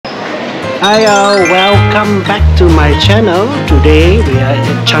Hi, welcome back to my channel. Today we are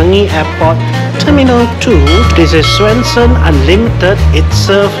at Changi Airport Terminal 2. This is Swensen Unlimited. It's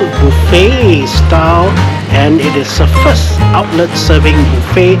served buffet style and it is the first outlet serving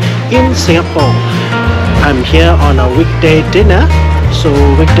buffet in Singapore. I'm here on a weekday dinner. So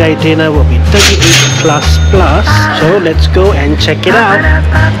weekday dinner will be 38 plus. So let's go and check it out.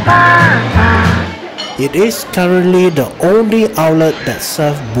 It is currently the only outlet that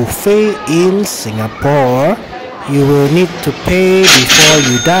serves buffet in Singapore. You will need to pay before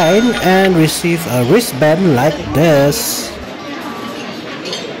you dine and receive a wristband like this.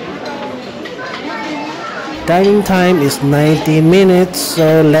 Dining time is 90 minutes,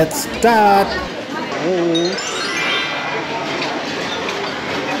 so let's start.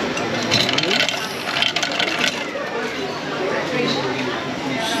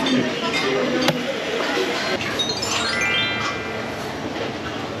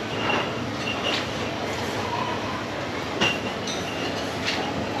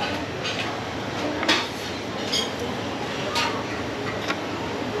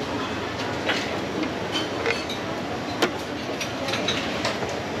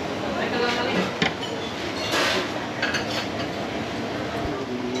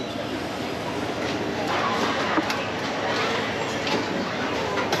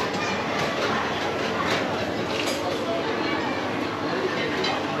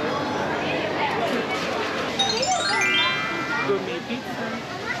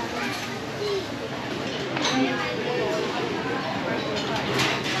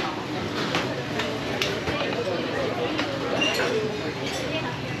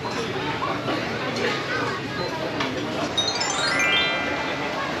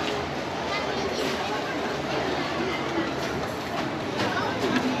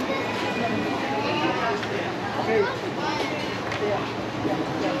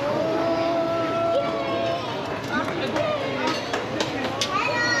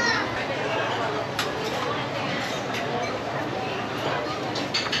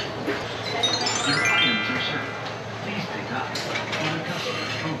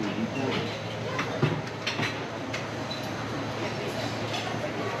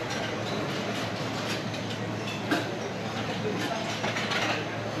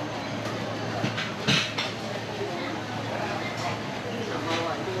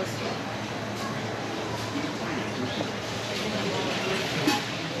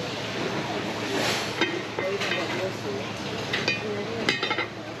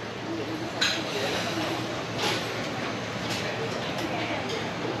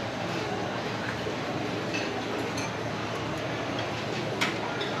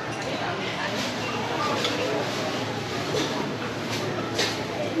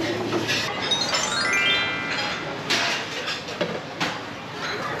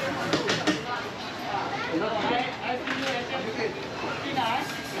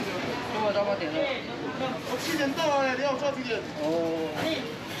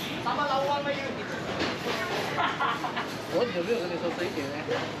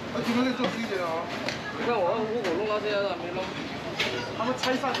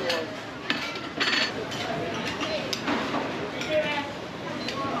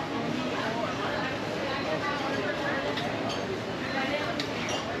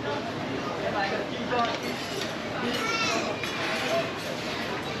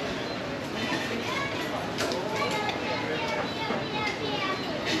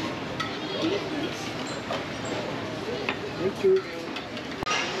 Thank you.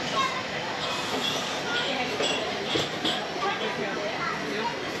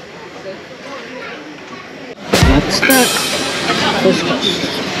 Let's start. First class.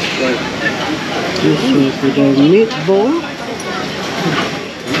 Right. This will be the meatball.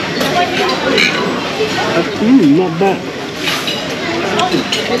 Not bad.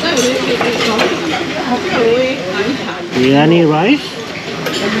 Biryani rice.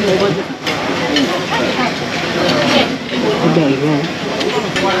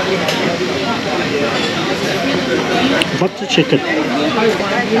 Butter chicken.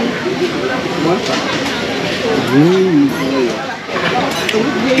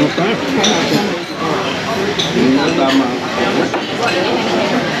 Not bad.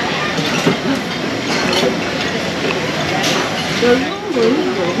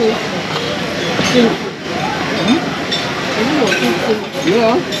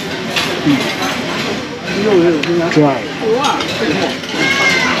 Dry.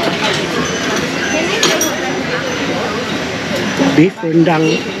 Beef rendang.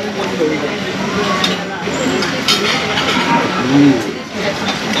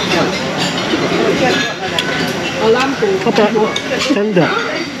 Tender.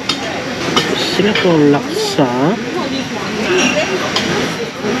 Singapore laksa.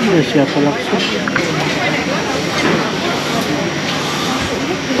 Ini siapa laksa?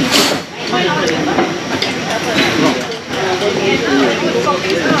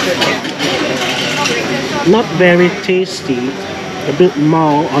 Not very tasty, a bit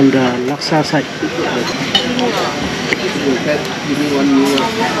mild on the laksa side.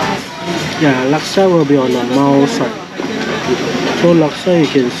 Yeah, laksa will be on the mild side. So laksa, you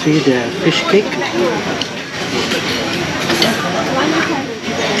can see the fish cake.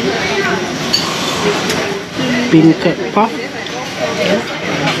 Beancurd puff.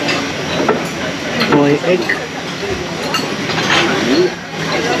 Boiled egg.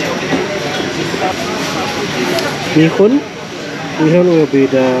 Mee hoon. Mee hoon will be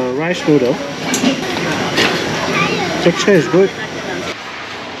the rice noodle. Texture is good.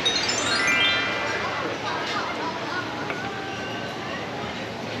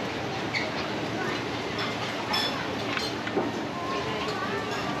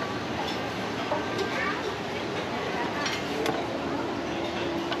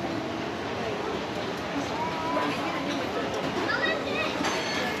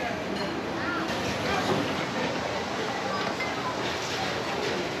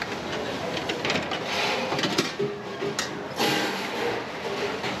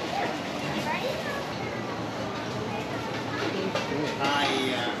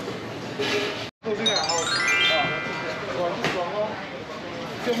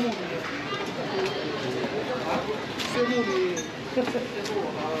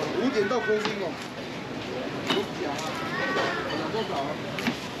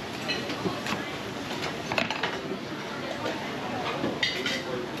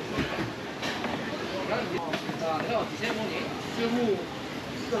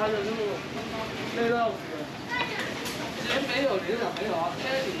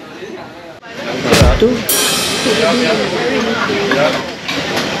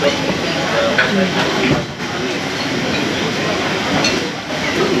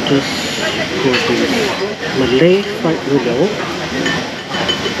 This will be Malay fried noodle.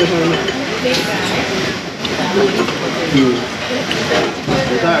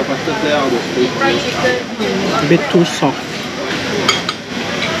 A bit too soft.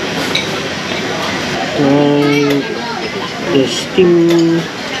 And the steamed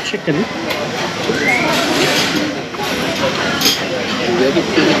chicken.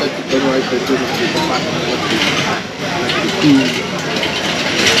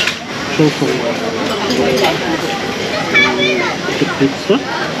 So cool. The pizza.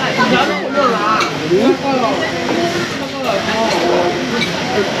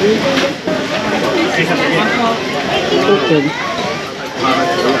 Open.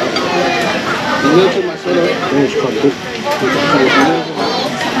 It's quite good.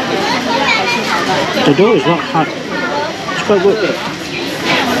 The dough is not hard. It's quite good.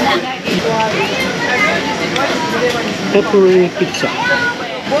 Pepperoni pizza.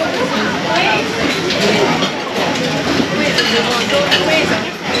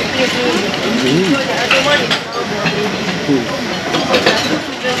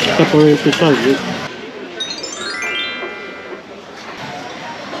 Pepperoni pizza is good.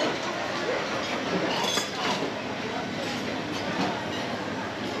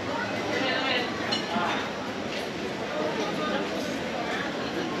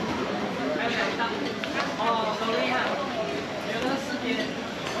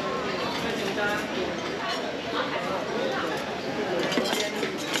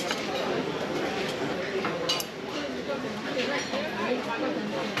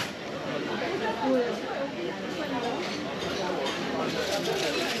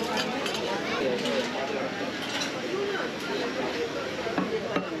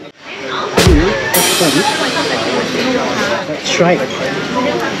 That's right.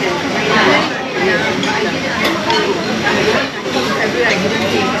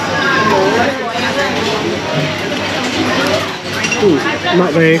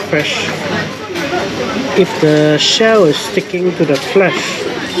 Not very fresh. If the shell is sticking to the flesh,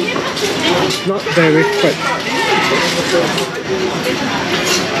 it's not very fresh.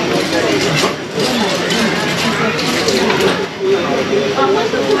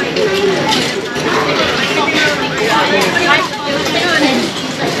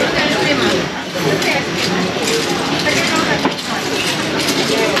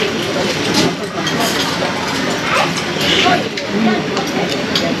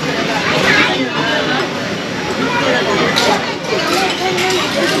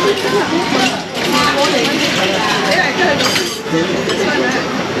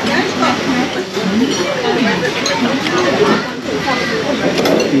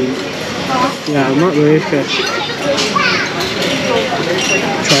 Yeah, not very fresh.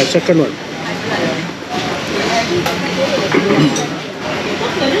 Try second one.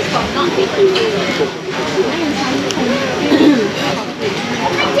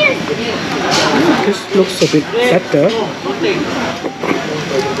 This looks a bit better.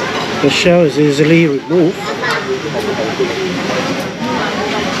 The shell is easily removed.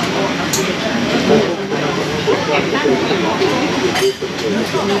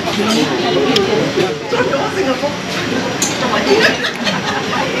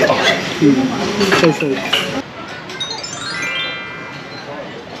 So.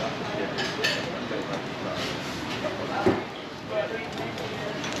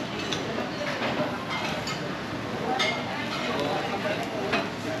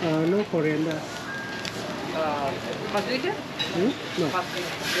 No coriander. Paprika? No.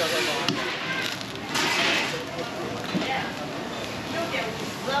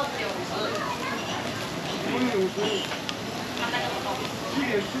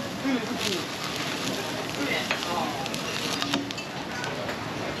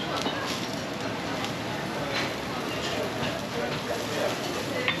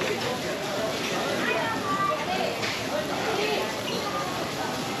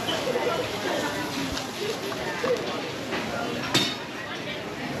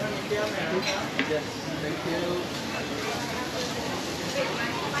 Yes, thank you.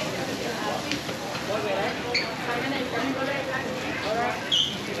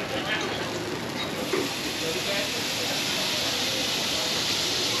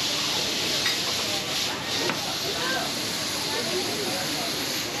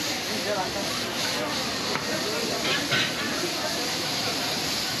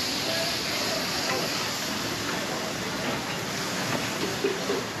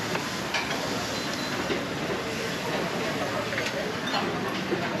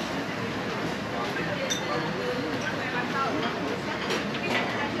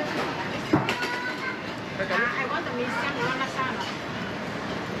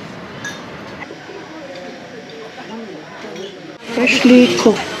 Freshly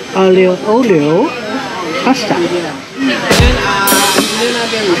cooked aglio olio pasta.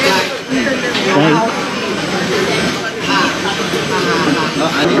 Right.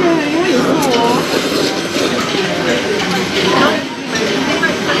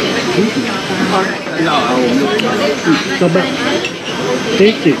 Not bad.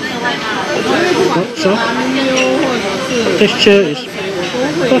 Tasty. Not soft. Texture is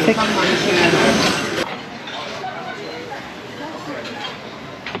perfect.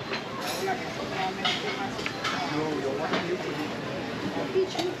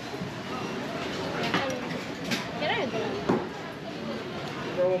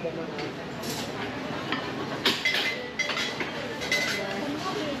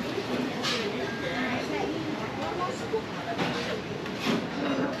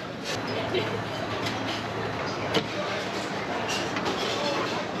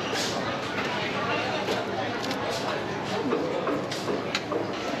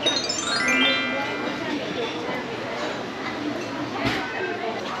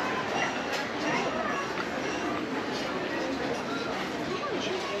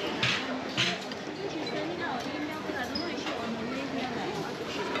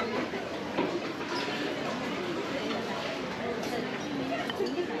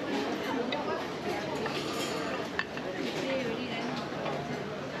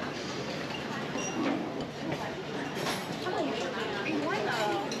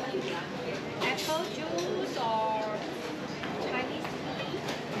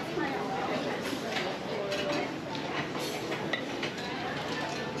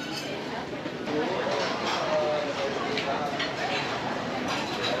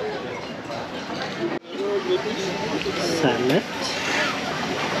 Salad,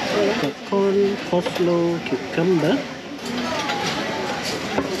 got corn, coleslaw, cucumber,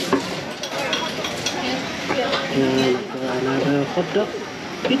 and another hot dog,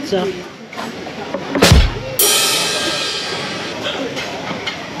 pizza.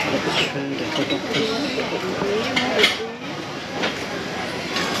 Let's try the hot dog first.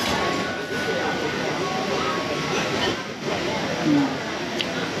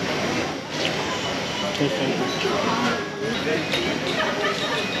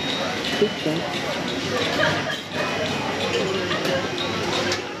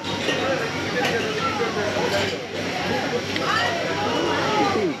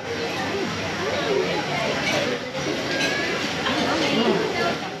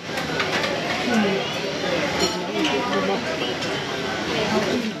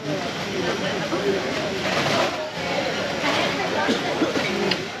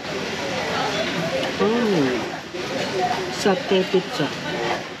 Satay pizza.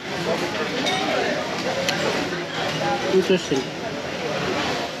 Interesting.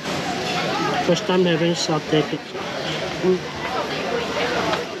 First time having satay pizza.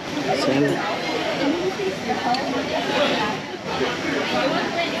 Salad.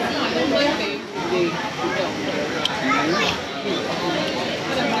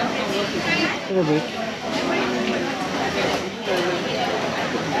 Very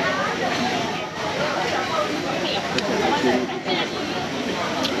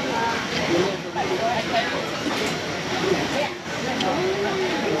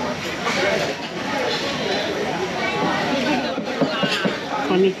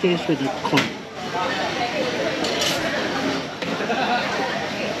funny taste with the corn.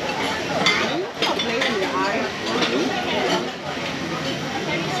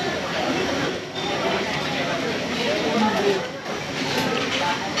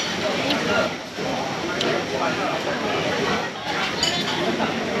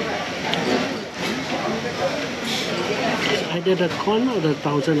 It's either the corn or the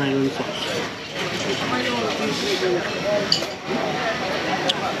Thousand Island sauce.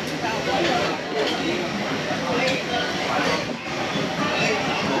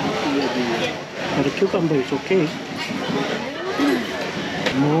 But the cucumber is okay.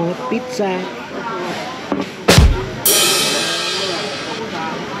 More pizza.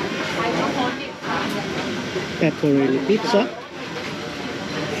 Pepperoni pizza.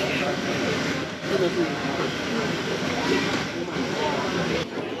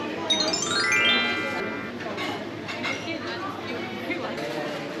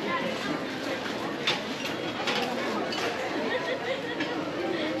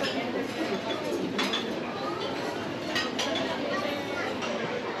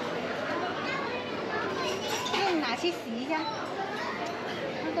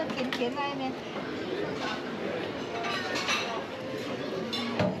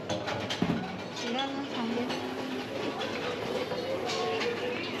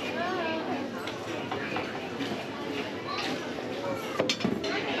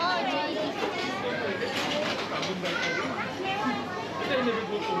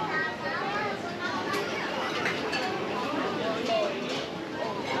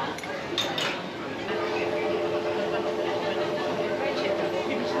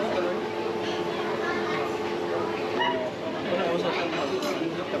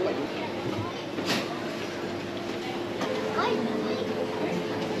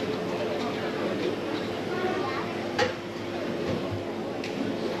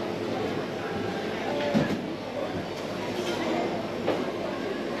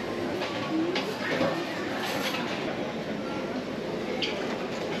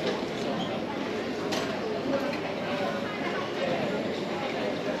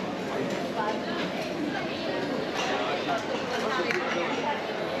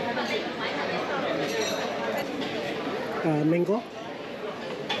 Mango.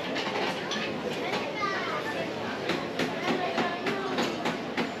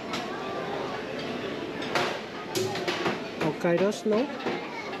 Hokkaido snow.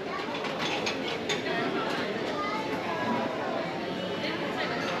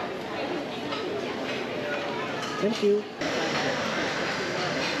 Thank you.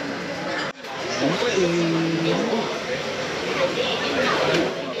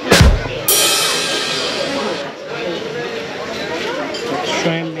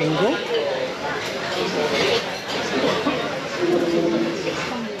 Try mango.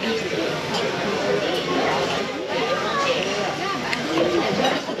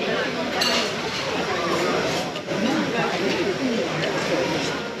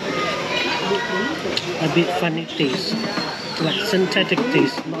 A bit funny taste, like synthetic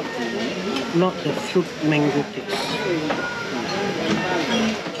taste, not the fruit mango taste.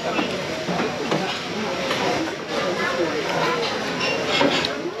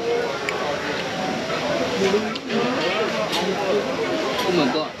 Oh my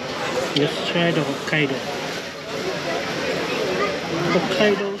god. Let's try the Hokkaido.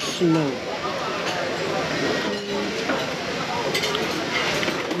 Hokkaido snow.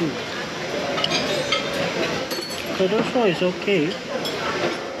 Hokkaido snow is okay.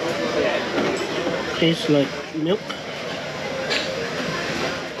 Tastes like milk.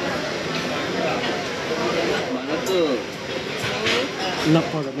 Not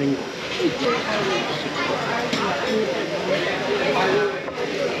for the mango.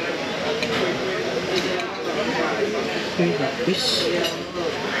 Okay, like this.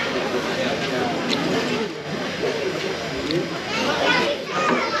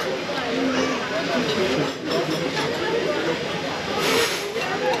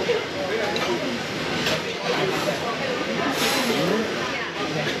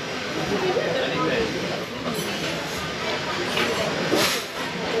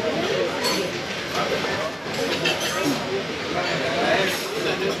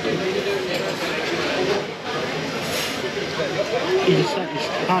 Inside is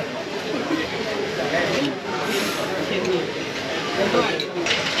hot.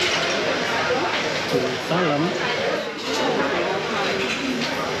 Dalam.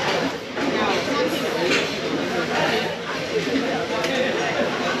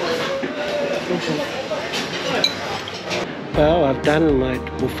 Well, I've done my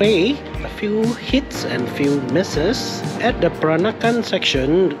buffet. A few hits and few misses. At the Peranakan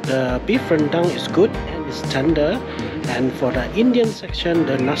section, the beef rendang is good and is tender. And for the Indian section,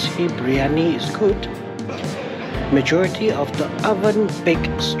 the nasi biryani is good. Majority of the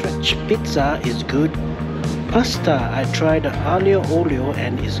oven-baked stretch pizza is good. Pasta, I tried the aglio olio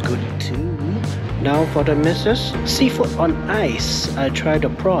and is good too. Now for the misses, seafood on ice. I tried the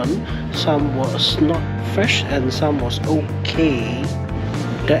prawn. Some was not fresh and some was okay.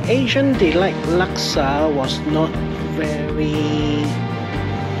 The Asian delight laksa was not very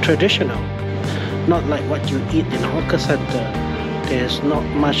traditional. Not like what you eat in hawker center. There's not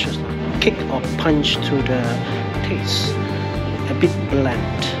much kick or punch to the taste. A bit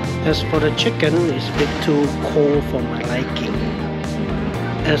bland. As for the chicken, it's a bit too cold for my liking.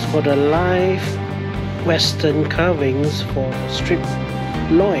 As for the live western carvings for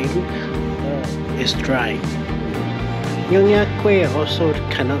Striploin, is dry. Nyonya kueh also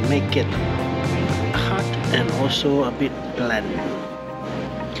cannot make it hot and also a bit bland.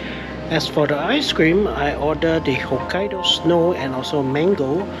 As for the ice cream, I ordered the Hokkaido snow and also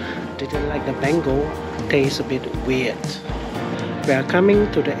mango. Didn't like the mango, tastes a bit weird. We are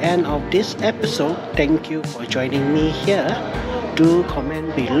coming to the end of this episode. Thank you for joining me here. Do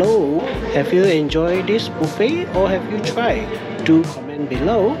comment below. Have you enjoyed this buffet or have you tried? Do comment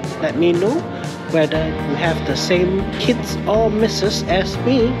below. Let me know whether you have the same hits or misses as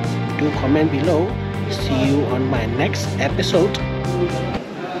me. Do comment below. See you on my next episode.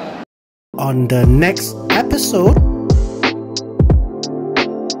 On the next episode,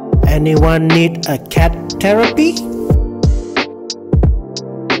 anyone need a cat therapy?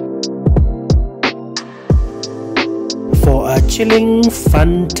 For a chilling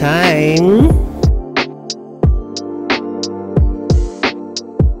fun time.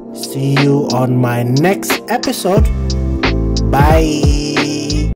 See you on my next episode. Bye.